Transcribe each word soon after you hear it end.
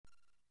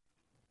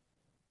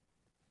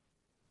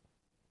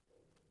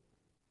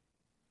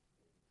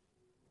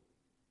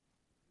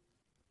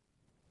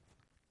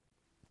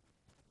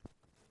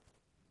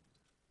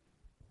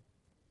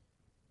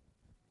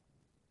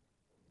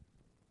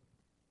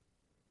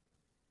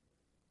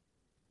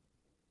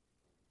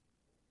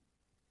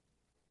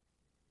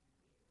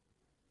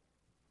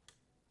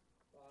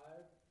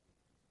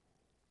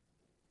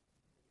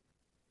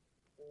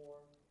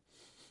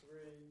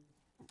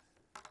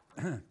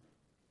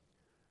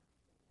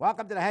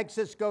Welcome to the Hank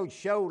Cisco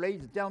Show.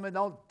 Ladies and gentlemen,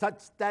 don't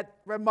touch that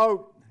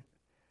remote.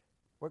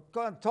 We're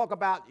going to talk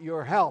about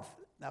your health,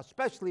 now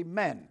especially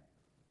men.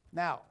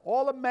 Now,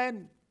 all the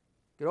men,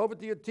 get over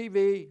to your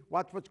TV,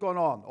 watch what's going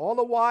on. All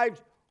the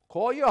wives,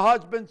 call your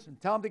husbands and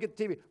tell them to get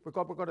TV,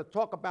 because we're going to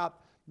talk about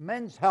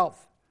men's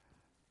health.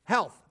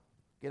 Health.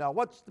 You know,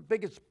 one of the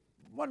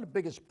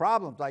biggest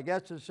problems, I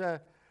guess, is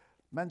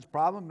men's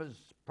problem is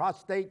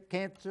prostate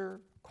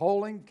cancer,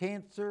 colon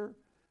cancer,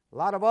 a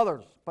lot of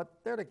others, but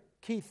they're the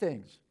key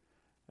things.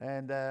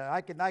 And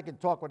I can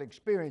talk with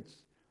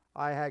experience.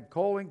 I had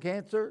colon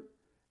cancer,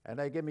 and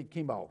they gave me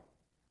chemo,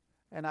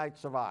 and I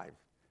survived.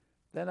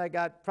 Then I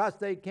got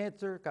prostate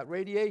cancer, got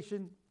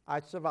radiation, I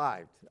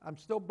survived. I'm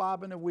still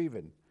bobbing and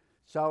weaving.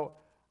 So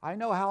I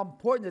know how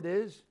important it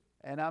is,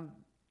 and I'm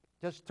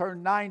just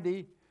turned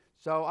 90,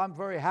 so I'm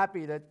very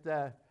happy that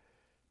the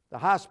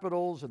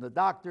hospitals and the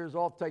doctors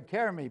all take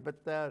care of me.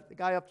 But the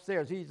guy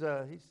upstairs, he's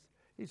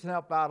can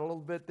help out a little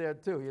bit there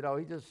too. You know,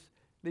 he just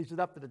leaves it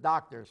up to the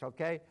doctors,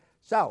 okay?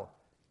 So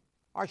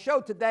our show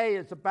today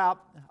is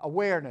about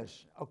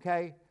awareness,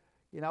 okay?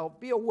 You know,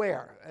 be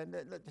aware. And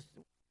let's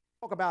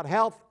talk about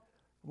health.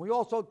 We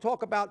also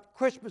talk about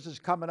Christmas is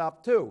coming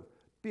up too.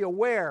 Be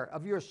aware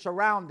of your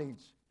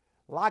surroundings.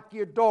 Lock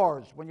your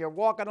doors. When you're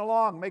walking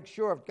along, make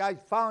sure if guys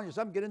following you,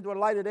 something, get into a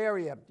lighted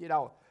area. You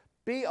know,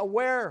 be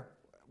aware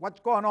what's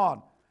going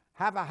on.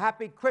 Have a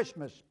happy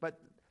Christmas. But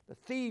the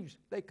thieves,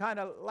 they kind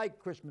of like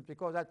Christmas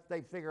because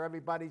they figure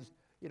everybody's,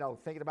 you know,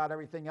 thinking about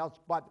everything else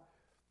but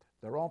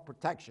their own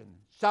protection.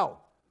 So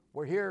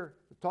we're here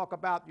to talk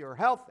about your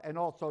health and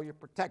also your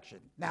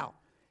protection. Now,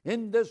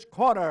 in this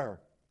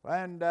corner,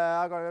 and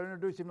I'm going to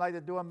introduce him like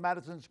they do in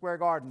Madison Square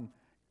Garden,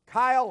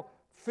 Kyle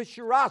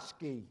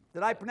Fischerowski.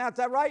 Did I pronounce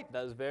that right?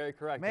 That is very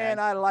correct. Man,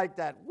 Hank. I like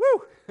that.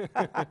 Woo!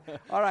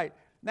 All right.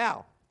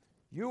 Now,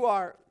 you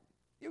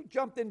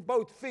jumped in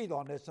both feet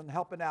on this and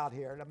helping out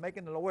here and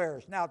making it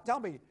awareness. Now, tell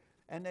me,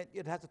 and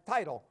it has a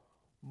title,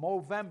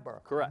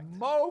 Movember. Correct.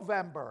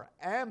 Movember.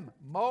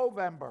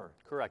 Movember.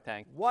 Correct,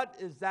 Hank. What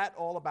is that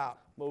all about?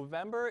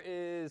 Movember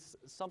is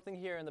something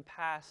here in the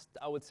past,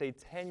 I would say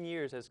 10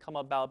 years, has come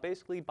about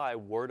basically by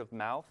word of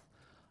mouth.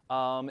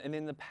 And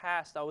in the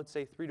past, I would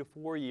say 3 to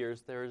 4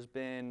 years, there's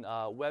been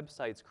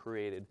websites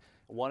created.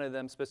 One of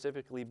them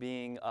specifically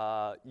being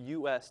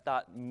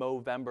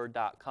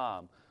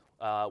us.movember.com,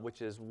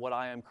 which is what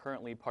I am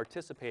currently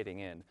participating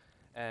in.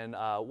 And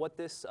what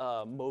this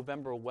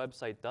Movember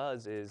website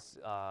does is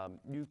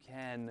you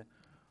can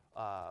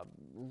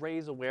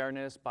raise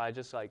awareness by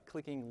just like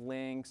clicking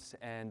links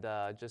and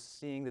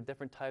just seeing the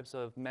different types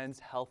of men's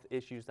health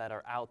issues that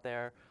are out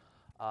there.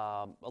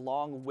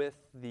 Along with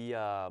the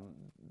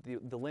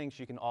links,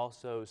 you can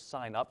also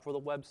sign up for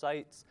the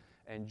websites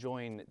and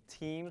join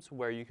teams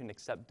where you can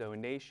accept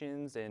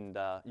donations, and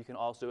you can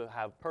also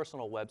have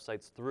personal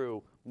websites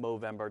through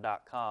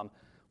Movember.com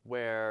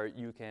where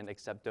you can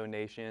accept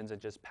donations and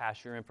just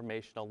pass your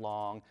information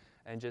along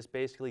and just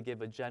basically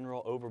give a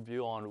general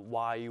overview on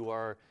why you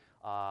are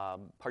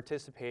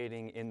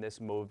participating in this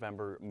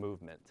Movember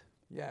movement.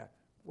 Yeah.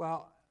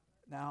 Well,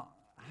 now,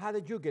 how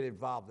did you get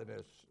involved in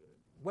this?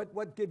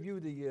 What gave you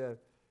the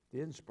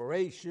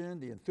inspiration,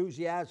 the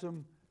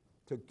enthusiasm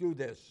to do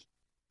this?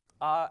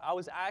 I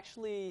was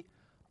actually,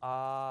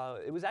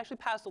 it was actually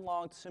passed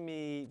along to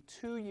me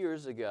 2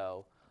 years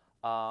ago,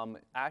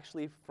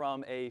 actually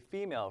from a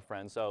female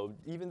friend. So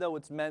even though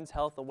it's men's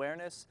health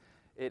awareness,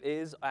 it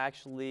is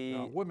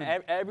actually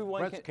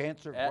everyone breast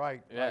cancer,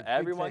 right? Yeah,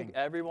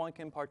 everyone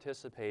can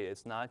participate.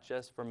 It's not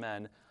just for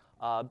men.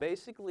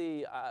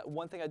 Basically,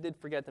 one thing I did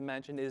forget to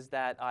mention is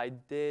that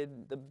the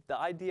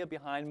idea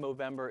behind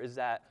Movember is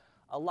that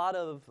a lot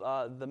of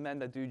the men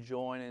that do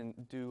join and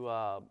do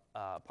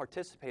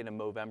participate in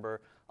Movember,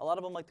 a lot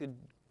of them like to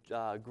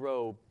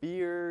grow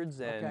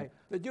beards and. Okay.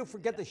 Did you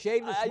forget to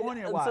shave this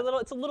morning or what?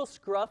 It's a little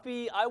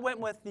scruffy. I went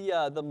with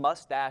the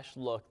mustache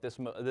look this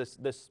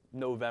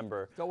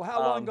November. So how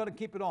long are you going to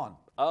keep it on?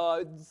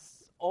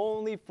 It's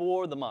only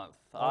for the month.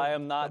 I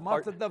am not the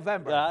month of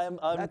November.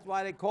 That's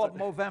why they call it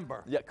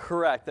Movember. Yeah,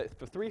 correct.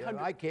 For 300.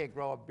 Yeah, I can't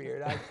grow a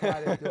beard. I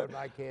tried to do it, but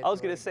I can't. I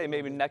was gonna say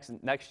maybe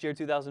next year,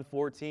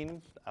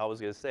 2014. I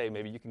was gonna say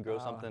maybe you can grow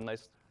something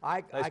nice.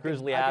 Nice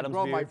Grizzly Adams I can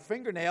grow beard. my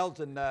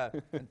fingernails and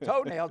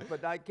toenails,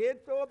 but I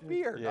can't grow a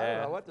beard. Yeah. I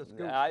don't know what to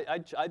scoop.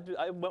 I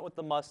went with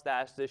the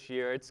mustache this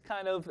year. It's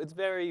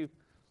very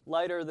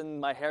lighter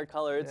than my hair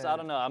color. I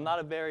don't know. I'm not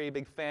a very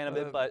big fan of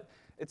it, but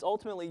it's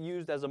ultimately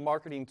used as a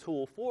marketing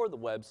tool for the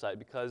website,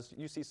 because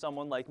you see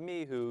someone like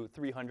me who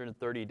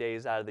 330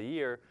 days out of the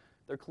year,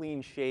 they're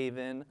clean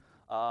shaven.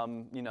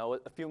 You know,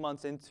 a few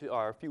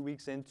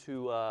weeks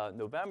into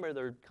November,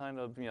 they're kind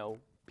of, you know,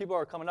 people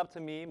are coming up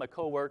to me, my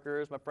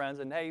coworkers, my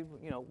friends, and hey,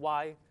 you know,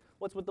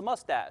 what's with the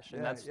mustache?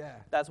 And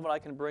that's what I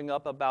can bring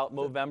up about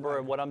Movember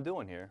and what I'm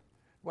doing here.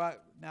 Well,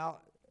 now,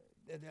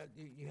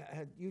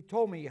 you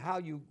told me how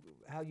you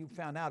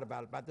found out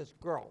about this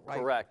girl,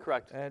 right?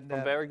 Correct. And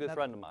a very good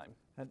friend of mine.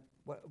 And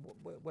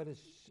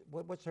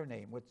what's her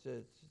name?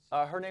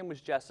 Her name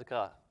was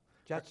Jessica.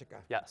 Jessica.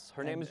 Yes,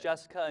 her name And, is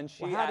Jessica, and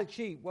she. Well, how did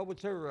she? What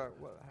was her,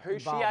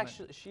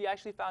 involvement? She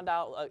actually found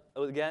out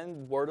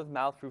again, word of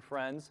mouth through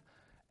friends,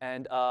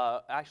 and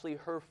actually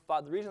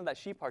the reason that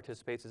she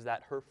participates is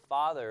that her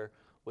father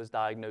was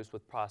diagnosed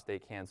with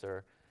prostate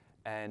cancer,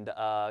 and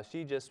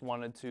she just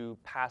wanted to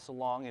pass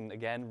along and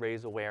again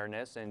raise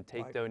awareness and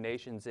take Right.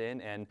 donations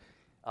in, and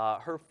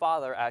her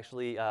father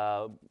actually,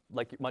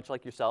 much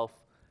like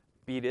yourself,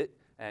 beat it.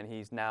 And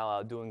he's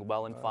now doing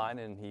well and fine,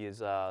 and he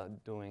is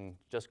doing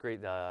just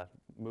great,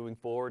 moving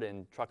forward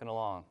and trucking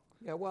along.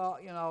 Yeah, well,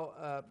 you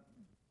know,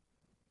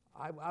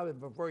 I've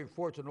been very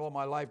fortunate all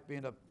my life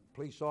being a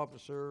police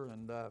officer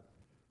and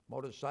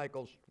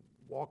motorcycles,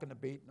 walking the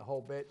beat and the whole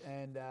bit,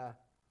 and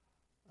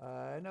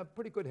a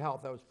pretty good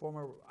health. I was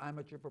former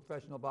amateur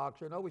professional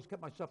boxer and always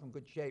kept myself in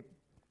good shape.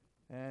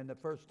 And the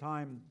first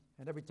time,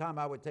 and every time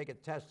I would take a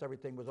test,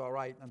 everything was all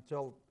right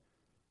until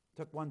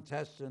took one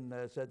test and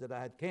said that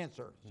I had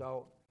cancer.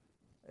 So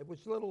it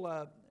was a little.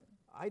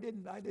 I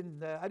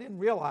didn't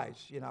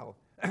realize, you know.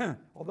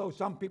 Although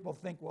some people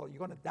think, well, you're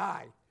going to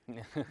die.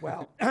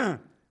 Well,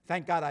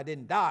 thank God I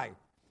didn't die.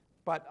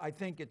 But I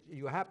think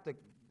you have to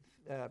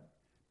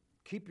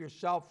keep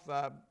yourself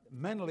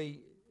mentally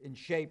in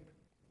shape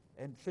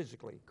and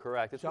physically.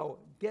 Correct. So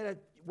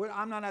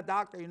I'm not a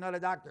doctor. You're not a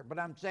doctor, but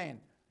I'm saying,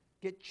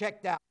 get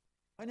checked out.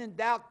 When in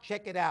doubt,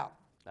 check it out.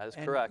 That is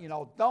and, correct. You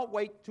know, don't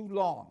wait too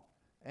long.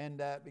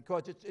 And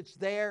because it's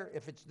there,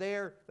 if it's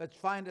there, let's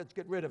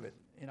get rid of it,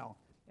 you know.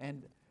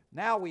 And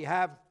now we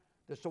have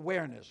this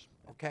awareness.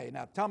 Okay,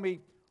 now tell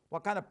me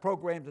what kind of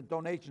programs and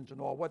donations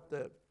and all, what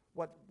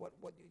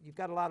you've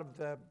got a lot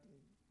of,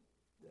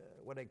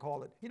 what they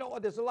call it. You know,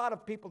 there's a lot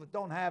of people that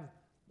don't have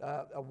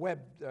a web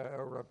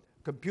or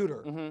a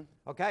computer,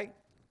 okay?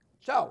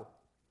 So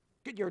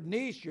get your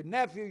niece, your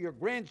nephew, your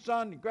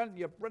grandson,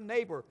 your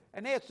neighbor,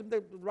 and ask them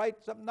to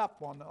write something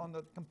up on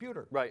the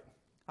computer. Right.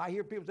 I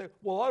hear people say,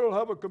 well, I don't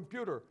have a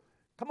computer.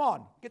 Come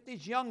on, get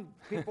these young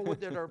people with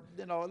that are,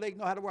 you know, they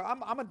know how to work.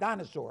 I'm a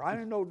dinosaur.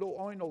 I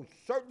only know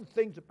certain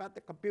things about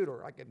the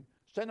computer. I can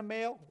send a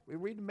mail, we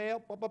read the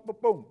mail, boom, boom, boom,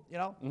 boom, you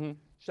know?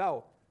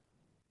 So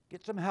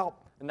get some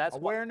help. And that's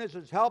awareness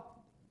is help,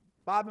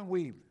 bob and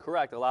weave.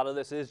 Correct. A lot of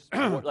this is,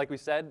 like we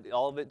said,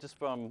 all of it just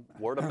from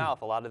word of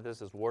mouth. A lot of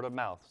this is word of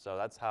mouth. So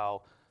that's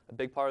how a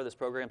big part of this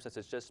program, since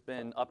it's just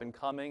been up and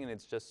coming and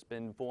it's just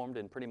been formed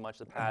in pretty much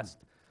the past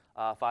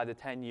 5 to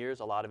 10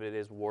 years, a lot of it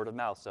is word of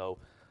mouth. So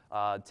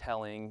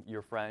telling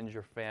your friends,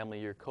 your family,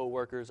 your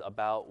coworkers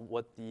about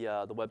what the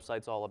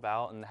website's all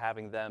about and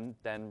having them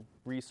then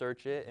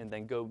research it and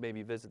then go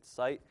maybe visit the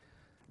site.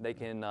 They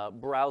can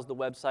browse the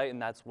website,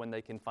 and that's when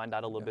they can find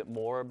out a little bit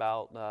more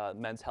about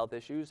men's health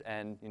issues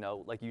and, you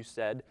know, like you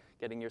said,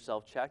 getting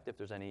yourself checked if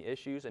there's any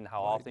issues and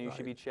how often you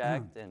should be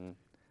checked. And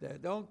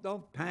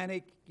don't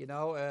panic, you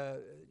know,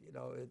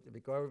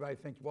 because everybody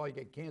thinks, well, you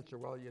get cancer,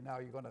 well, you're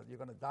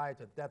gonna die.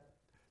 It's a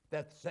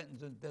death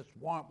sentence and death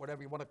warrant,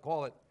 whatever you want to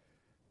call it.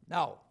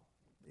 No,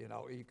 you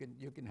know,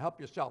 you can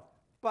help yourself,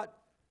 but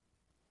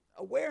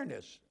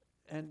awareness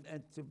and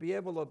to be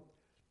able to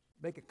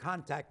make a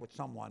contact with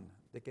someone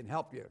that can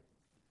help you.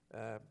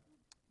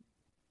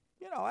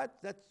 You know,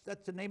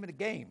 that's the name of the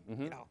game.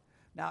 You know.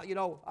 Now, you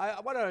know,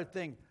 one other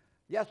thing.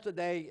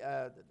 Yesterday,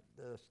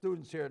 the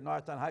students here at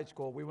Northtown High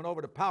School, we went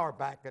over to Power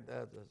Back at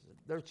the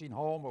nursing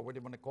home, or what do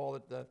you want to call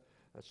it, the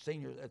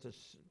senior.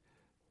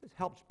 It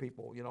helps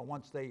people. You know,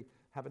 once they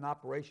have an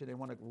operation, they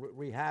want to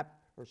rehab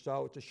or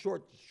so. It's a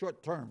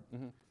short term.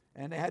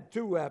 And they had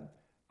two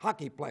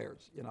hockey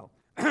players. You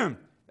know,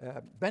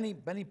 Benny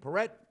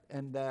Perrette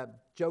and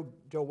Joe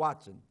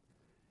Watson.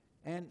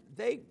 And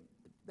they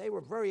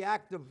were very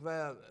active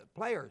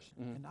players,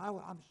 and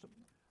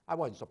I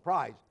wasn't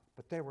surprised,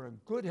 but they were in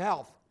good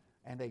health,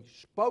 and they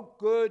spoke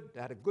good,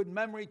 they had a good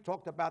memory,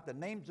 talked about the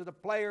names of the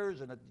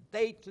players and the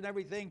dates and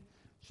everything,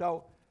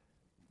 so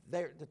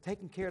they're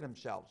taking care of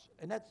themselves,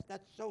 and that's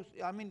so.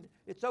 I mean,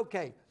 it's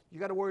okay. You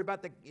got to worry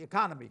about the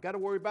economy. You got to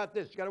worry about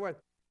this. You got to worry.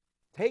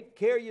 Take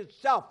care of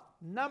yourself.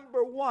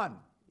 Number one.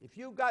 If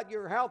you got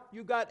your health,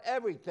 you got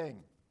everything.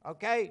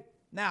 Okay.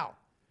 Now,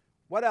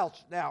 what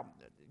else? Now,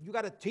 you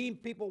got a team,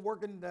 people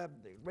working,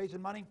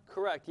 raising money?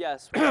 Correct,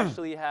 yes. We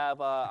actually have,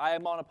 I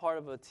am on a part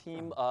of a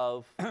team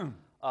of,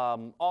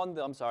 on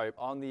the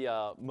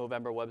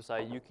Movember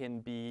website, you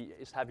can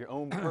just have your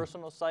own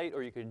personal site,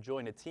 or you can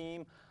join a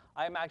team.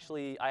 I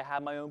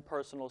have my own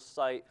personal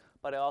site,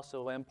 but I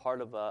also am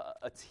part of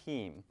a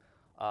team.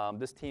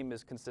 This team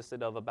is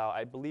consisted of about,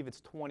 I believe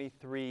it's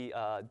 23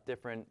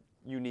 different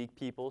unique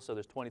people, so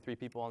there's 23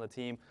 people on the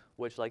team,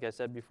 which, like I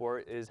said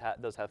before,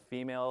 does have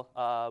female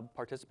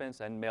participants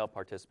and male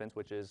participants,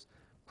 which is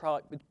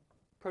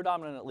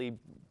predominantly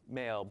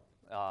male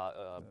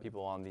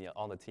people on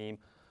the team.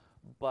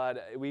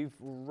 But we've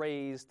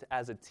raised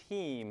as a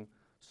team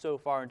so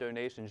far in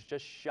donations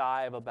just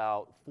shy of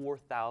about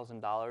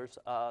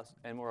 $4,000,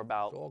 and we're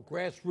about it's all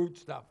grassroots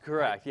stuff.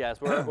 correct. Yes,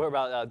 we're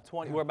about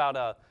 20. We're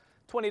about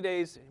 20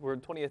 days, we're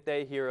 20th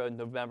day here in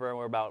November, and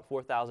we're about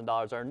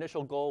 $4,000. Our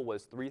initial goal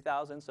was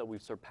 $3,000, so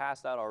we've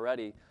surpassed that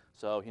already.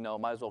 So, you know,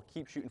 might as well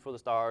keep shooting for the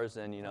stars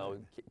and, you know,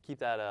 keep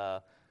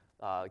that,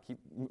 keep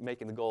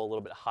making the goal a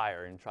little bit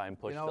higher and try and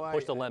push,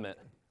 push the limit.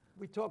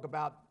 We talk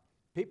about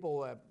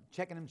people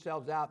checking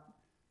themselves out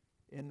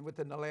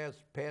within the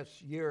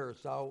past year or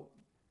so.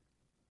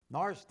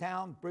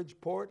 Norristown,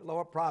 Bridgeport,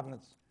 Lower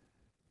Providence,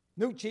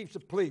 new chiefs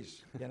of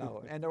police, you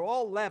know, and they're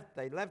all left.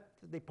 They left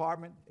the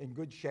department in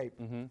good shape,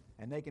 and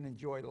they can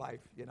enjoy life,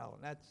 you know,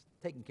 and that's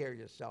taking care of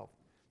yourself.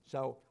 So,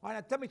 all right,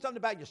 now tell me something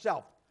about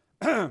yourself.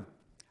 I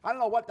don't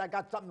know what, I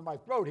got something in my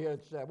throat here.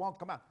 It won't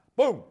come out.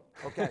 Boom.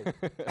 Okay.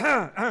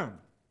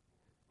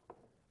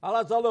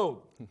 Ala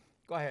salud.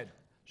 Go ahead.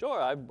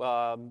 Sure. I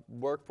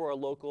work for a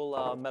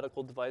local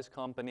medical device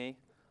company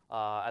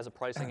as a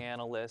pricing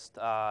analyst.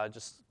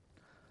 Just,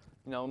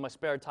 you know, in my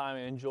spare time,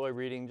 I enjoy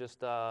reading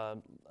just a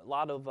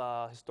lot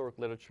of historic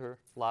literature,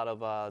 a lot of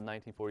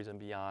 1940s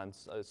and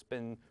beyonds. It's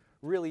been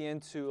really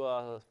into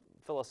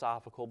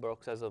philosophical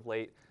books as of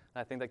late,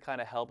 and I think that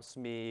kind of helps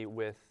me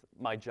with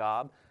my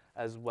job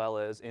as well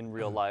as in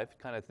real life,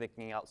 kind of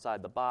thinking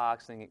outside the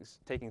box,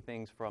 taking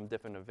things from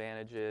different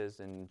advantages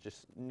and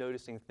just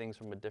noticing things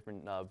from a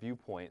different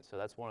viewpoint. So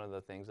that's one of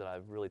the things that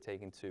I've really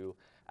taken to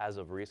as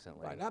of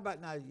recently. Right. How about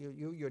now,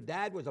 your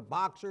dad was a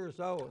boxer or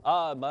so?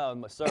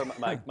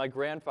 My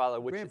grandfather,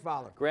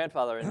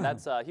 grandfather, and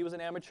that's he was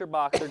an amateur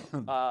boxer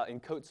in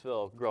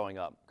Coatesville growing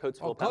up.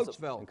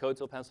 Coatesville. In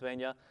Coatesville,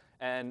 Pennsylvania.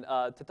 And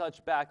to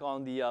touch back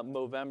on the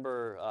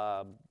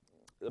Movember,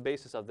 the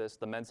basis of this,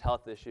 the men's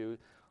health issue,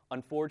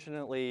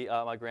 unfortunately,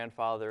 my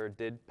grandfather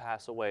did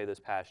pass away this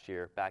past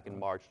year, back in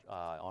March,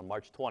 on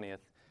March 20th.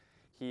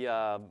 He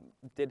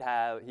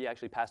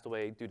actually passed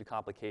away due to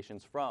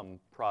complications from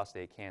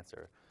prostate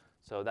cancer.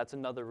 So that's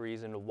another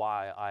reason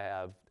why I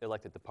have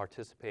elected to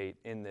participate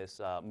in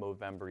this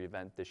Movember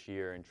event this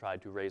year and try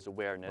to raise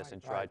awareness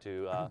and try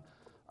to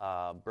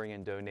bring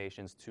in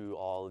donations to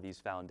all of these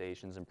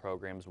foundations and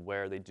programs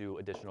where they do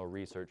additional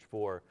research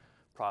for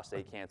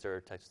prostate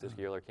cancer,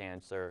 testicular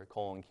cancer,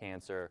 colon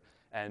cancer,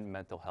 and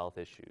mental health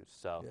issues.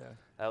 So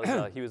that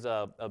was, he was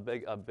a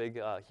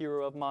big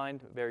hero of mine,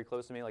 very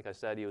close to me. Like I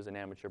said, he was an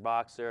amateur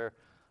boxer.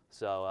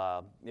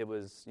 So it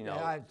was, you know,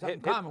 I had something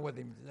in common with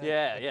him.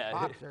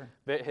 Boxer.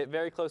 Hit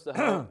very close to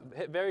home.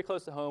 Hit very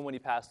close to home when he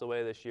passed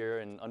away this year.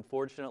 And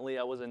unfortunately,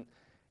 I wasn't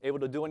able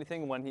to do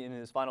anything when in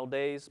his final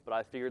days. But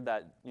I figured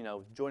that, you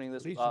know, joining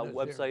this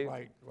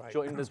website,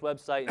 joining this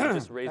website, and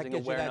just raising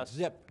awareness.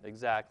 You that zip.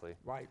 Exactly.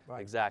 Right.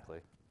 Exactly.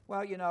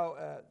 Well, you know,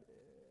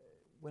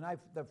 when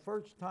the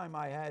first time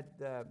I had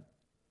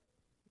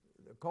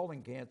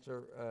colon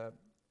cancer,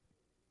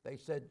 they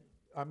said,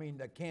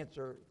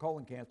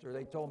 colon cancer,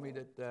 they told me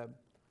that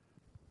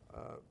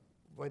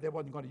they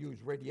wasn't going to use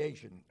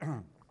radiation.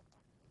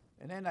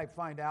 And then I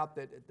find out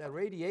that the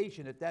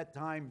radiation at that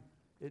time,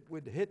 it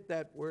would hit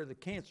where the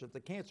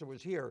cancer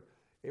was here,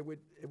 it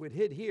would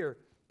hit here,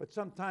 but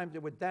sometimes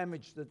it would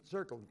damage the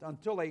circle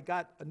until they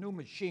got a new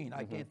machine.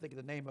 I can't think of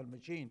the name of the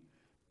machine,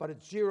 but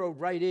it zeroed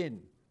right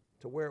in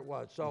to where it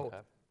was. So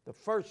the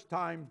first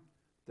time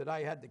that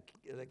I had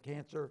the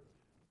cancer,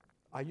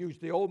 I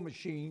used the old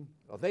machine,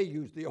 or they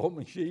used the old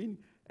machine,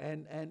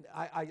 and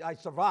I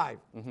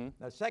survived.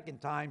 The second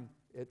time,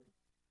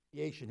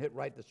 radiation hit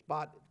right the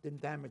spot,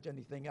 didn't damage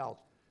anything else.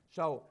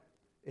 So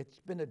it's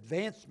been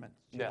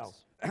advancements, you know.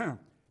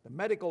 The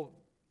medical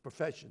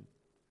profession,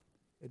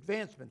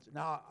 advancements.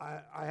 Now,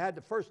 I had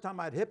the first time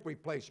I had hip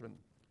replacement.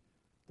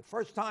 The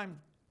first time,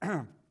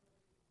 I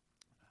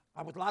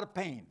was a lot of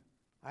pain.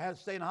 I had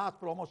to stay in the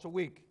hospital almost a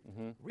week.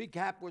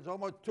 Recap was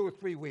almost 2 or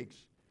 3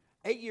 weeks.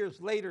 8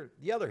 years later,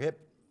 the other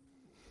hip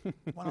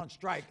went on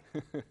strike.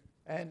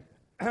 And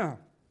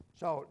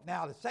so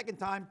now the second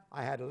time,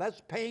 I had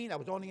less pain. I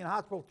was only in the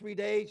hospital 3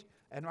 days.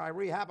 And when I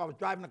rehab, I was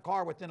driving the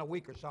car within a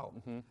week or so.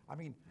 I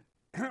mean,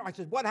 I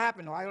said, what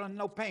happened? I don't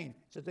no pain.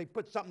 He said they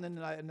put something in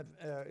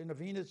the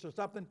venous or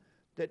something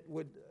that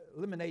would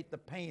eliminate the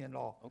pain and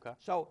all.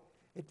 So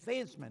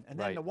advancement. And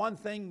then the one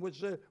thing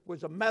was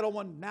a metal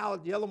one. Now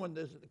the other one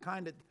is the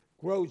kind that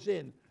grows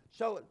in.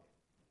 So,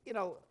 you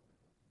know,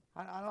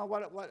 I don't know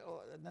what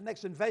the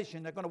next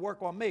invention they're going to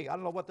work on me. I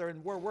don't know what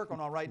we're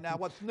working on right now.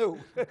 What's new?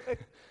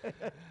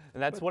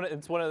 And that's one of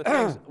the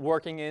things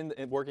working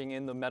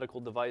in the medical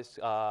device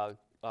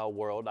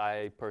world.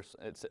 I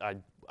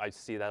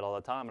see that all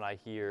the time, and I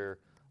hear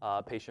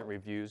patient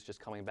reviews just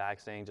coming back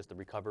saying just the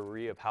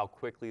recovery of how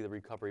quickly the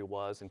recovery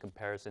was in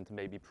comparison to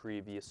maybe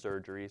previous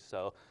surgeries.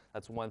 So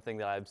that's one thing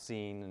that I've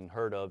seen and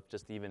heard of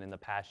just even in the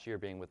past year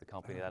being with the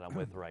company that I'm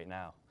with right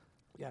now.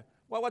 Yeah.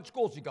 Well, what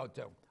schools did you go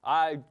to?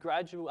 I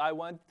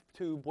went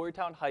to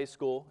Boyertown High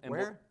School.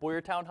 Where?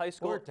 Boyertown High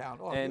School.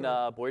 Boyertown. In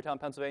Boyertown,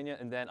 Pennsylvania.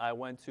 And then I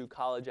went to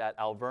college at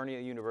Alvernia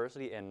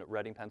University in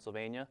Reading,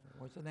 Pennsylvania.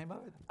 What's the name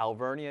of it?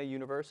 Alvernia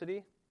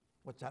University.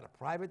 What's that, a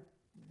private?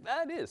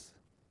 It is.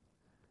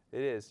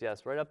 It is,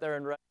 yes. Right up there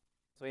in Reading,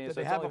 Pennsylvania. Do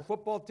they have a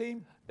football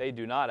team? They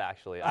do not,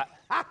 actually.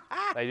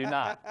 They do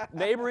not.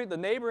 The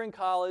neighboring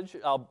college,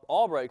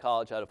 Albright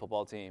College, had a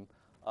football team.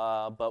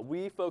 But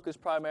we focus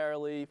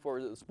primarily,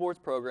 for the sports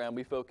program,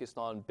 we focused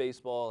on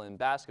baseball and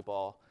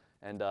basketball.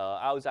 And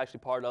I was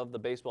actually part of the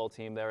baseball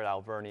team there at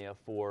Alvernia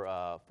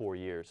for 4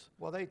 years.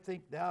 Well, they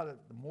think now that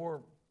the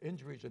more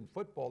injuries in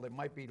football, they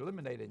might be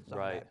eliminating some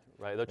Right, of that.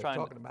 right. They're trying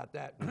talking about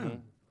that.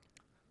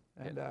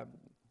 And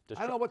Just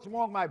I don't know what's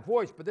wrong with my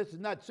voice, but this is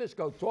not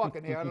Cisco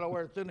talking here. I don't know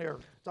where it's in there,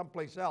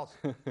 someplace else.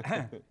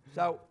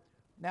 So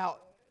now,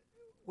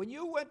 when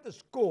you went to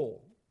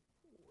school,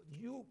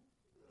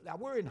 now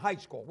we're in high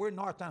school. We're in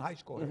Northtown High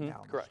School here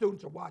now. correct.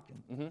 Students are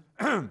watching.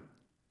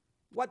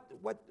 What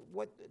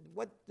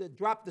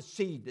dropped the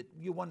seed that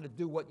you wanted to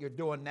do what you're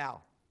doing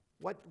now?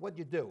 What'd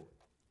you do?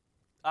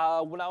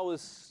 When I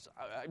was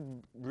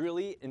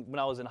when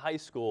I was in high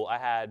school,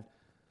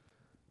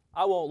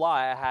 I won't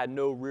lie, I had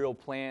no real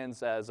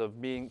plans as of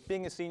being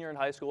a senior in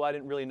high school. I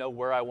didn't really know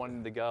where I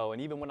wanted to go.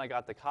 And even when I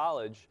got to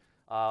college,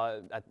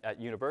 at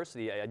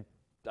university,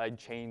 I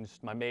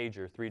changed my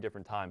major 3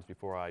 different times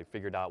before I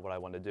figured out what I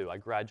wanted to do. I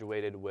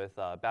graduated with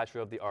a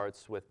Bachelor of the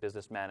Arts with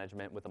Business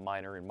Management with a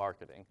minor in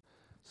Marketing.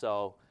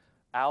 So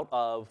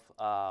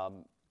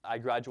I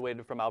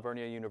graduated from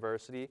Alvernia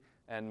University,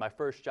 and my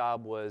first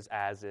job was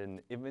as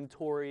an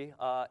inventory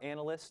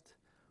analyst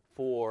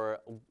for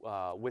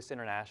WIS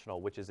International,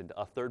 which is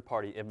a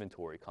third-party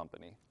inventory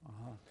company.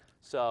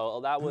 So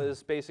that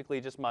was basically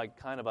just my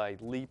kind of a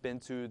leap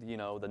into the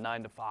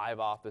 9-to-5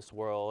 office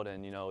world,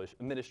 and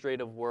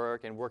administrative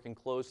work and working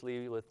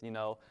closely with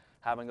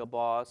having a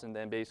boss, and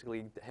then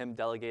basically him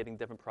delegating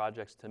different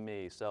projects to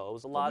me. So it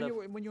was a lot of.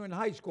 When you were in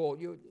high school,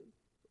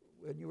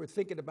 when you were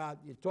thinking about,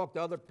 you talked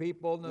to other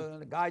people,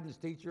 and the guidance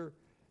teacher,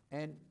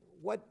 and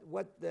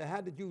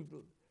how did you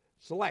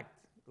select?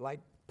 Like,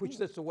 push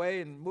this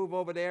away and move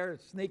over there,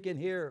 sneak in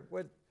here.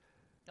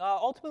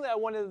 Ultimately, I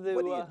wanted to.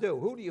 What do you do?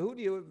 Who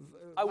do you?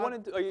 I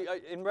wanted to,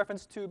 in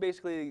reference to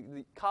basically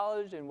the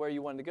college and where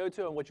you wanted to go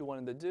to and what you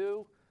wanted to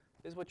do,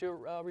 is what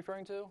you're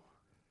referring to?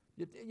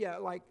 Yeah,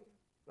 like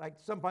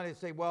somebody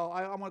say, well,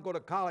 I want to go to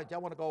college. I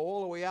want to go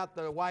all the way out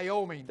to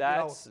Wyoming.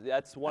 That's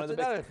one of the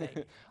another big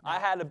thing. I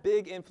had a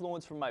big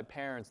influence from my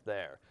parents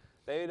there.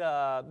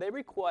 They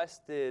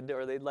requested,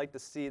 or they'd like to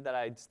see that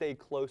I'd stay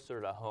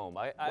closer to home.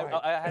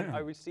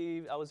 I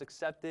was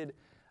accepted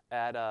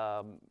at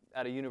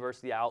a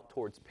university out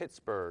towards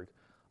Pittsburgh,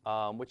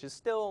 which is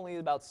still only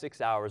about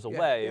 6 hours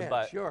away. Yeah,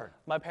 but sure.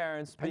 my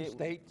parents, Penn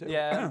State too.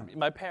 Yeah,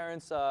 my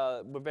parents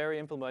were very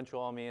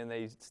influential on me, and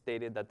they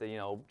stated that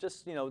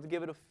just to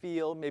give it a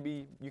feel.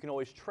 Maybe you can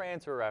always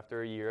transfer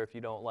after a year if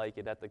you don't like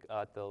it at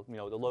the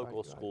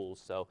local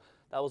schools. So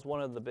that was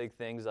one of the big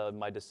things of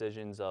my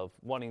decisions of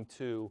wanting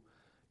to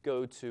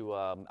go to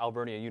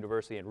Alvernia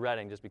University in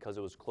Reading, just because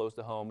it was close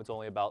to home. It's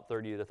only about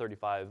 30 to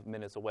 35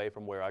 minutes away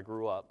from where I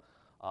grew up.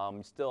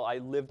 I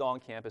lived on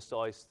campus,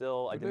 so I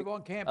live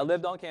on campus? I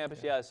lived on campus,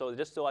 yeah. So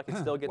just so I could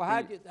still get. Well,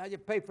 how'd you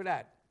pay for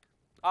that?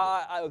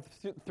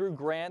 Through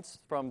grants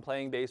from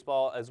playing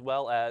baseball, as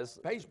well as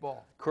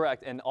Baseball.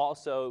 Correct, and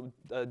also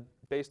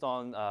based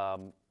on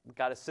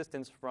got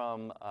assistance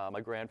from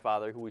my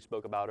grandfather, who we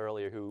spoke about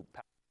earlier, who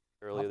passed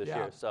earlier this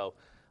year. So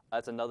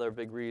that's another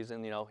big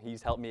reason.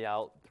 He's helped me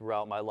out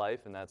throughout my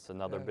life, and that's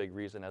another big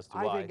reason as to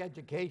why. I think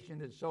education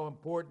is so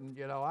important.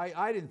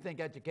 I didn't think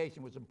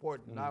education was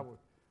important.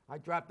 I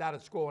dropped out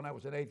of school when I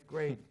was in 8th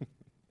grade,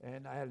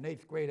 and I had an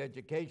 8th grade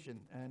education.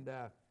 And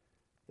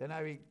then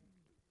I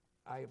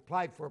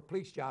applied for a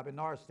police job in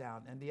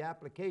Norristown, and the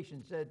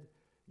application said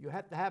you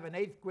have to have an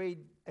 8th grade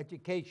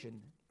education.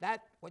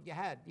 That's what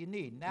you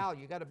need. Now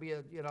you got to be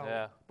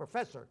a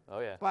professor.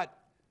 Oh yeah. But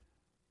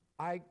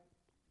I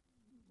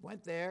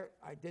went there.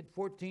 I did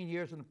 14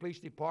 years in the police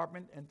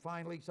department, and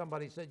finally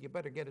somebody said you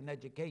better get an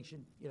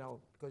education, because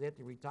you have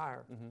to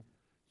retire.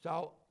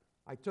 So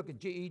I took a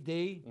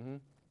GED.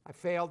 I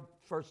failed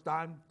first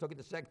time, took it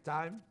the second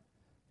time.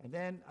 And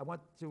then I went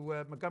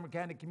to Montgomery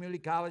County Community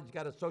College,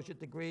 got an associate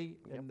degree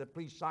in the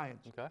police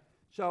science. Okay.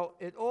 So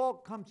it all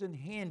comes in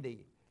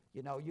handy.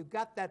 You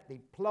got that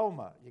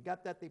diploma. You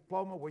got that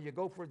diploma where you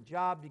go for a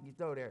job, you can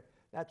go there.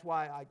 That's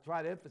why I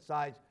try to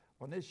emphasize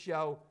on this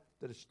show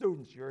to the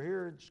students, you're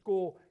here in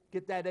school,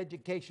 get that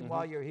education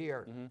while you're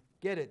here.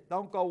 Get it.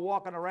 Don't go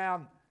walking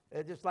around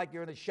just like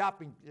you're in a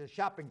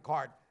shopping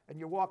cart, and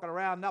you're walking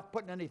around not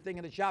putting anything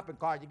in the shopping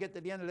cart. You get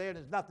to the end of there and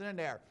there's nothing in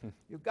there.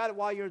 You got it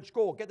while you're in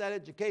school. Get that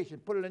education.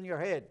 Put it in your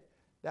head.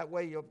 That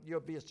way you'll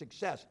be a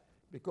success,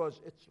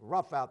 because it's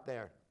rough out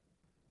there.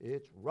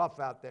 It's rough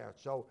out there.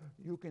 So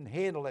you can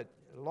handle it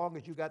as long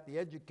as you got the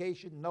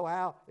education,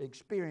 know-how,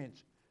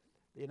 experience.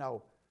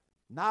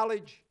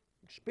 Knowledge,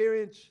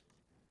 experience,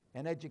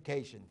 and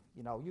education.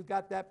 You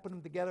got that, put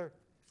them together,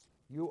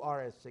 you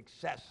are a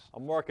success.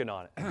 I'm working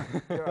on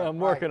it. Right. I'm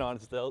working on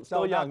it still.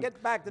 So young. now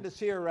get back to this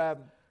here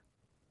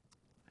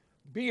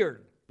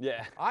beard.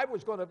 Yeah. I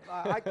was going to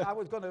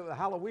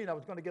Halloween. I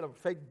was going to get a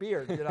fake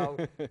beard,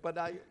 but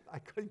I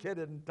couldn't get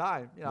it in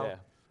time, Yeah.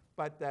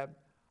 But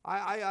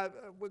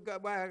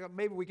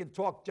maybe we can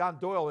talk John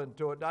Doyle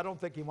into it. I don't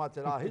think he wants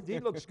it on. He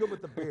looks good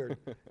with the beard,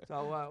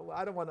 so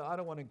I don't want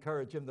to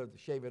encourage him to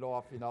shave it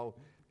off,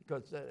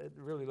 because it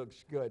really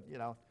looks good,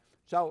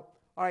 So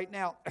all All right,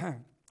 now,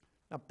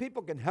 now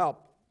people can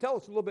help. Tell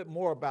us a little bit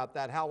more about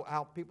that,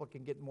 how people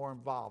can get more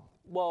involved.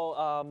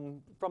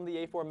 Well, from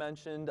the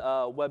aforementioned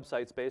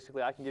websites,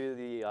 basically, I can give you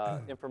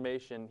the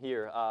information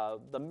here.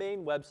 The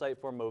main website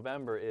for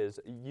Movember is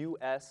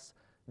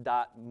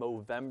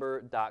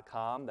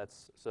us.movember.com.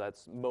 That's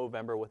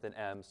Movember with an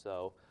M.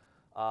 So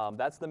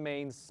that's the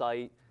main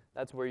site.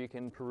 That's where you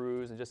can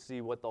peruse and just see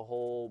what the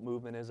whole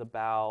movement is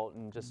about,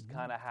 and just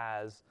kind of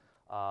has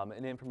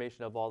an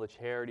information of all the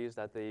charities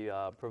that they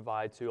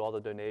provide to, all the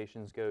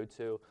donations go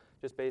to.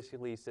 Just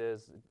basically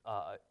says,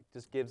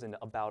 just gives an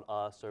about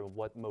us or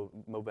what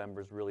Movember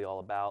is really all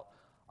about.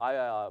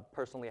 I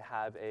personally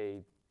have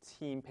a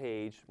team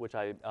page, which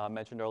I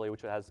mentioned earlier,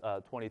 which has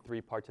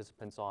 23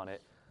 participants on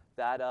it.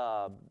 That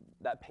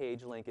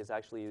page link is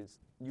actually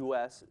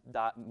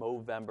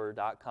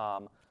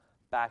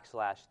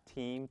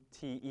us.movember.com/team,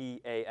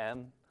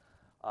 TEAM,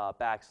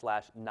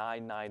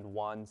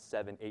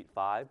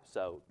 /991785.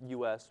 So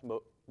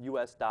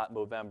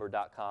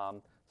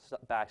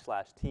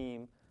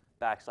us.movember.com/team,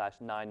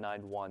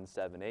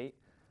 /99178.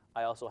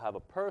 I also have a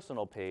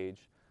personal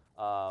page,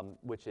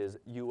 which is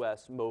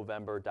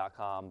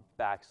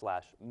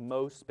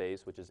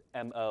usmovember.com/mospace, which is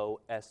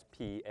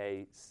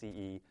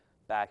MOSPACE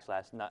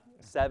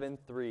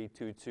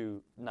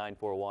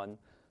 /7322941.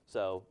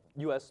 So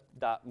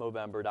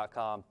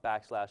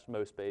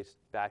us.movember.com/mospace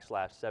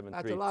 /732.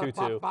 That's a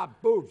lot of Bob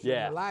boobs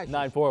Yeah, and lashes.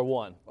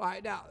 941. All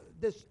right, now,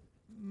 this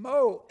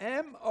Movember.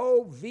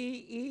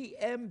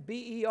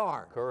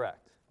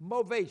 Correct.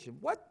 Movation.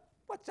 What's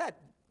that?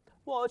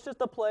 Well, it's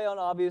just a play on,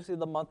 obviously,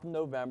 the month of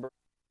November.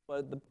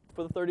 But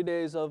for the 30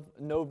 days of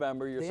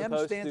November, you're The M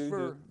supposed stands to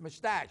for do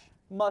mustache.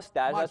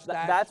 mustache.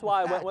 Mustache, That's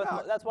why I went mustache. with.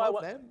 No, That's why I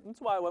both went. them.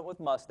 That's why I went with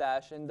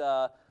mustache. And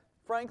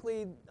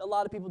frankly, a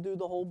lot of people do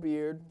the whole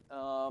beard.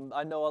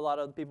 I know a lot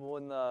of people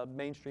in the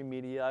mainstream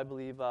media. I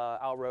believe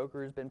Al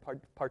Roker has been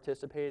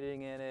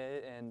participating in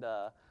it, and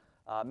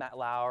Matt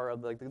Lauer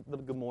of the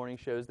Good Morning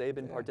shows. They've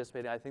been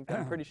participating.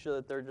 I'm pretty sure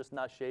that they're just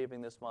not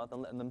shaving this month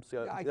and letting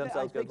themselves I get a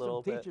think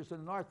little some bit. teachers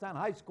in Northtown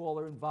High School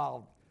are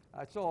involved.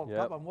 I saw a Yep.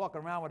 couple of them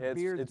walking around with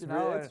beards, It's you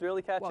know. it's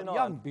really catching on.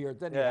 Young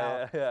beards,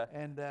 anyhow. Yeah.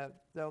 And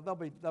they'll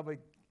be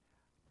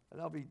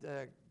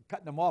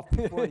cutting them off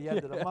before the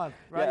end of the month,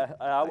 right? Yeah,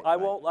 I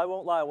won't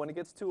lie. When it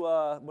gets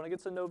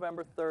to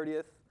November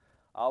 30th,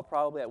 I'll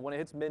probably, when it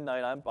hits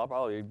midnight, I'll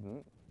probably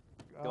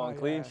going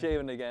clean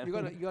shaven again.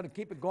 You're gonna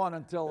keep it going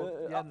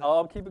until the end.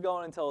 I'll keep it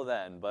going until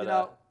then. But You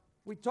know,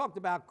 we talked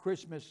about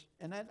Christmas,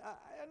 and then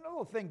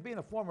another thing, being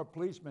a former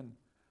policeman,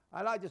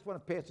 I just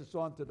want to pass this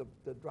on to the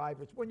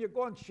drivers. When you're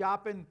going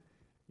shopping,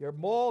 your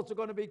malls are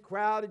going to be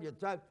crowded.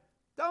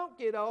 Don't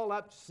get all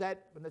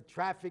upset when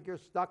you're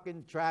stuck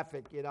in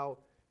traffic. You know,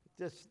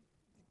 just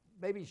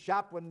maybe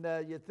shop when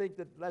you think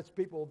that less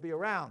people will be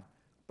around.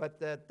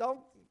 But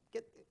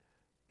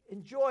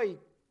enjoy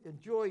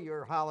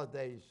your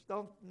holidays.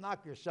 Don't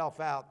knock yourself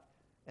out,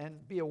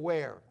 and be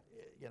aware.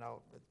 You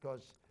know,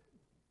 because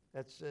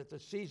it's a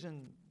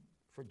season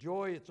for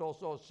joy. It's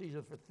also a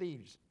season for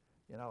thieves.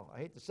 You know, I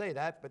hate to say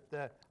that, but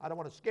I don't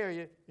want to scare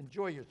you.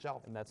 Enjoy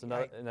yourself. and that's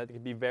another, and that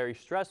can be very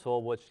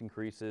stressful, which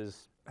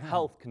increases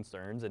health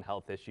concerns and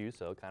health issues.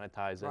 So it kind of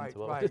ties into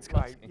what we're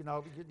discussing. Right. You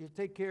know, you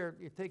take care of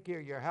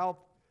your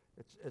health.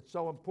 It's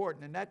so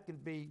important, and that can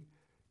be,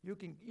 you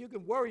can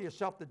worry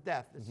yourself to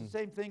death. It's the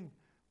same thing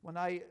when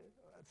I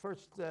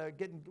first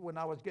when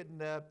I was getting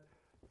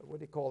what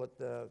do you call it,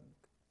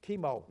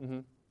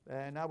 chemo,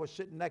 and I was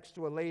sitting next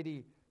to a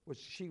lady.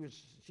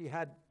 She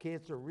had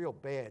cancer real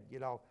bad, you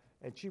know.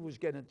 And she was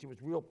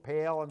real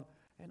pale, and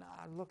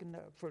I'm looking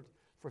for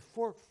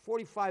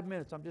 45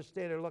 minutes. I'm just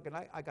standing there looking.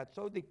 I got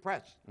so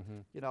depressed,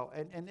 you know,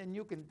 and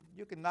you can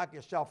knock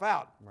yourself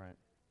out. Right.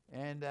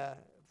 And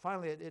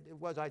finally,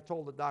 I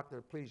told the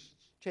doctor, please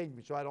change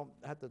me so I don't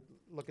have to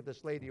look at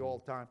this lady all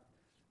the time.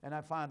 And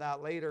I found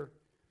out later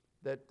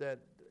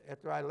that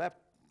after I left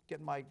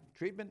getting my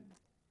treatment,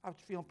 I was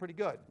feeling pretty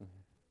good.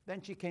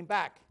 Then she came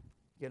back,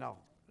 you know.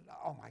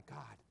 Oh my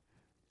God!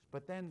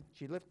 But then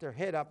she lifted her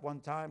head up one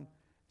time.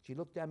 She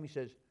looked at me and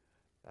says,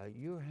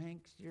 you're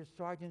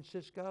Sergeant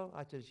Cisco?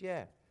 I says,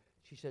 yeah.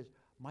 She says,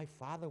 my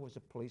father was a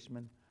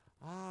policeman.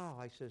 Oh,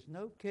 I says,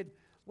 no kid.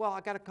 Well,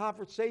 I got a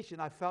conversation.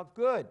 I felt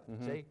good,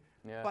 see?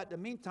 Yeah. But in the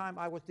meantime,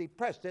 I was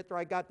depressed. After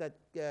I got that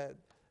the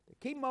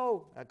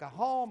chemo, I got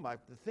home, I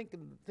think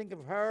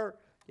of her,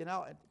 you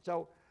know. And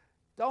so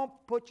don't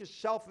put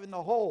yourself in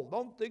the hole.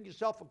 Don't dig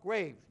yourself a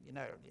grave. You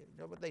know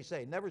what they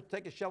say, never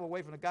take a shovel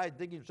away from the guy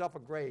digging himself a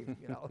grave,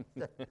 you know.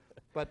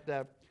 But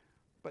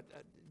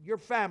your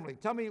family,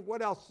 tell me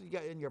what else you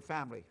got in your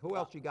family. Who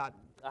else you got?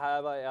 I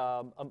have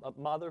a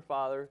mother,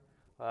 father,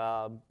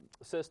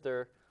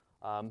 sister,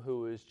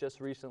 who has just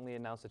recently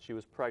announced that she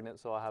was pregnant.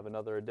 So I have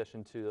another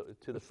addition to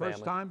the family.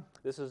 First time?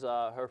 This is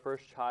her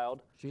first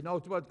child. She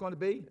knows what it's going to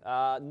be?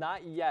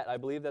 Not yet. I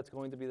believe that's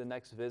going to be the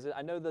next visit.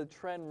 I know the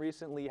trend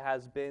recently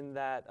has been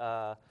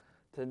that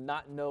to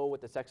not know what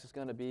the sex is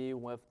going to be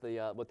with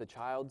the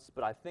child's,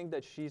 but I think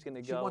that she's going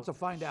to go. She wants to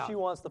find out. She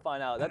wants to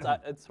find out. That's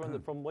it's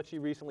from what she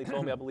recently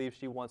told me. I believe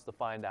she wants to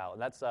find out,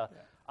 and that's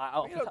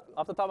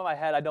off the top of my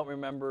head, I don't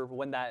remember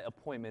when that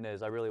appointment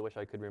is. I really wish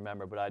I could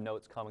remember, but I know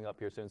it's coming up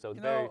here soon. So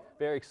it's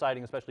very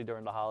exciting, especially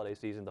during the holiday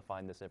season, to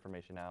find this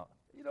information out.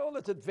 You know,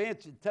 let's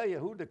advance and tell you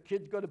who the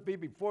kid's going to be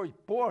before he's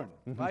born,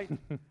 right?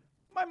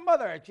 My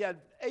mother, she had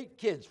 8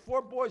 kids,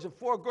 4 boys and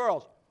 4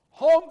 girls.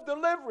 Home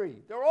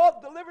delivery. They're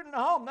all delivered in the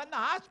home, not in the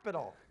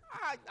hospital.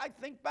 I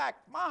think back,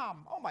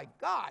 Mom, oh my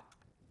God.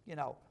 You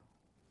know,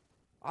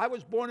 I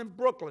was born in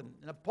Brooklyn,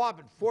 an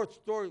apartment, 4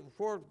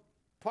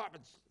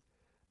 apartments.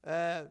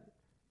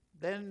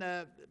 Then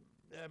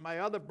my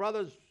other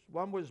brothers,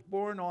 one was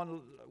born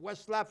on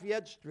West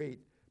Lafayette Street.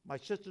 My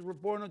sisters were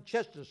born on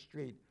Chester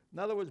Street.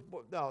 Another was,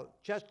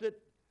 Chester.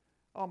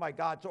 Oh my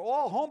God, so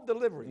all home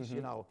deliveries,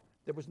 you know.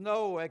 There was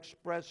no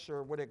express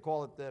or what they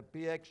call it, the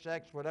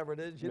PXX, whatever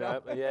it is, you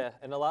know? Yeah,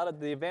 and a lot of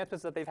the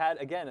advancements that they've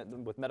had,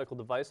 again, with medical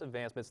device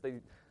advancements,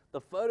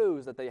 the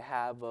photos that they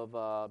have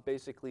of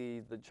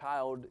basically the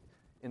child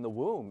in the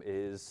womb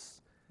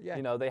is,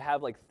 you know, they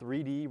have like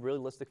 3D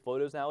realistic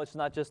photos now. It's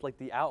not just like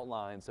the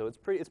outline, so it's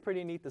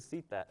pretty neat to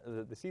see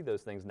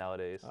those things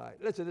nowadays. All right,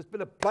 listen, it's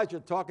been a pleasure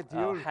talking to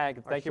you.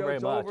 Hank, thank you very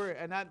much. Over,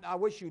 and I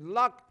wish you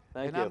luck.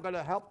 Thank you. I'm going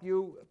to help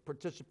you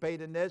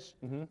participate in this.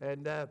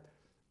 And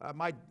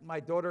my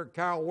daughter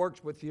Carol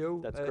works with you.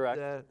 That's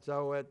correct.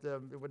 So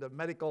with a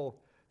medical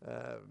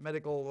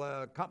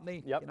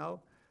company, you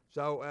know.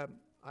 So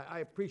I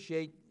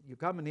appreciate you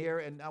coming here,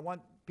 and I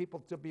want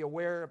people to be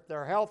aware of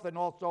their health and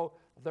also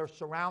their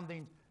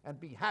surroundings and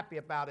be happy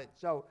about it.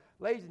 So,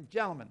 ladies and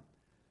gentlemen,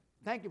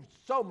 thank you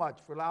so much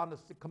for allowing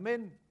us to come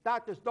in.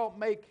 Doctors don't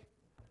make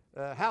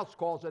house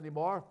calls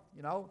anymore,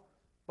 you know,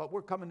 but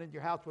we're coming into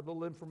your house with a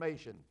little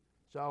information.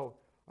 So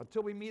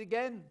until we meet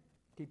again,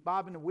 keep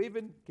bobbing and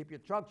weaving, keep your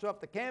trunks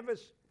off the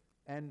canvas,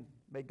 and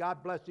may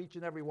God bless each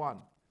and every one.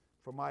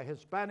 For my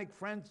Hispanic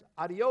friends,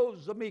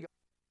 adios, amigos.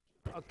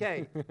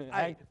 Okay.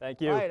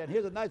 Thank you. All right, and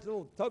here's a nice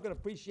little token of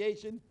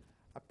appreciation.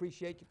 I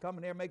appreciate you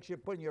coming here. Make sure you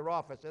put in your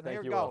office. And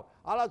here you go.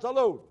 A la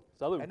salud.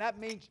 Salud. And that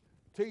means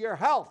to your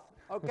health.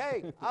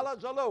 Okay? A la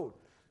salud.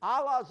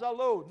 A la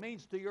salud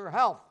means to your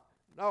health.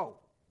 No.